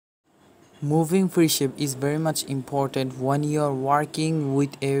Moving free shape is very much important when you are working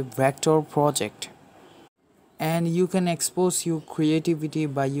with a vector project. And you can expose your creativity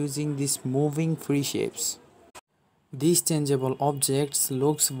by using these moving free shapes. These changeable objects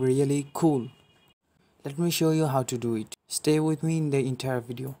looks really cool. Let me show you how to do it. Stay with me in the entire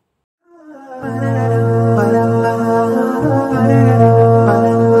video.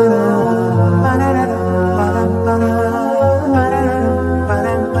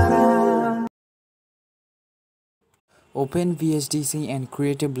 Open VSDC and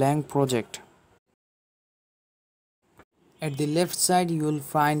create a blank project. At the left side you will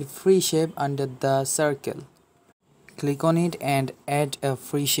find free shape under the circle. Click on it and add a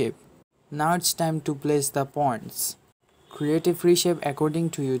free shape. Now it's time to place the points. Create a free shape according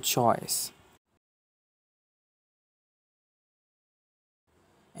to your choice.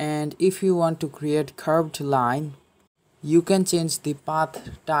 And if you want to create curved line, you can change the path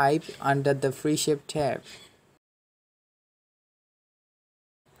type under the free shape tab.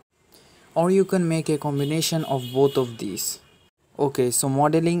 Or you can make a combination of both of these. Okay, so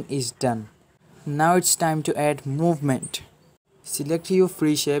modeling is done. Now it's time to add movement. Select your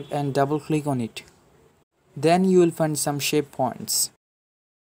free shape and double click on it. Then you will find some shape points.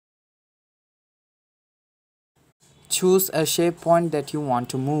 Choose a shape point that you want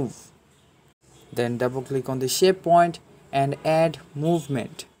to move. Then double click on the shape point and add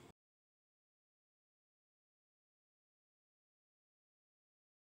movement.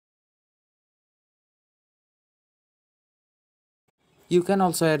 You can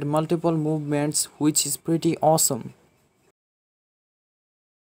also add multiple movements, which is pretty awesome.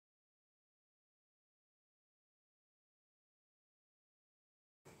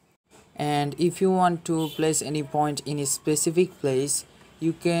 And if you want to place any point in a specific place,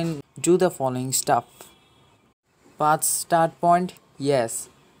 you can do the following stuff. Path start point, yes.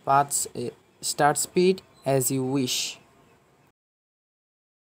 Path start speed, as you wish.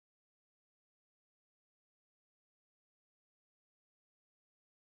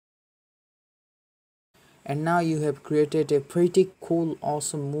 And now you have created a pretty cool,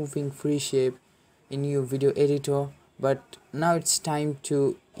 awesome moving free shape in your video editor. But now it's time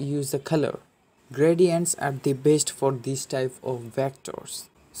to use the color. Gradients are the best for this type of vectors.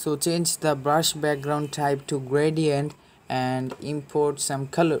 So change the brush background type to gradient and import some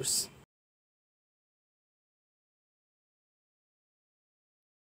colors.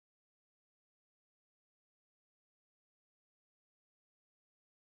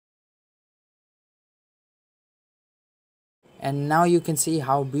 And now you can see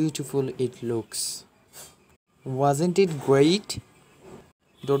how beautiful it looks. Wasn't it great?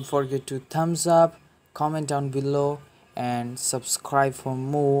 Don't forget to thumbs up, comment down below and subscribe for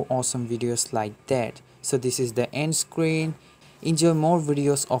more awesome videos like that. So this is the end screen. Enjoy more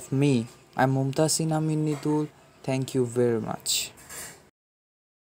videos of me. I'm 𝐬𝐡𝐚𝐩𝐞𝐞. Thank you very much.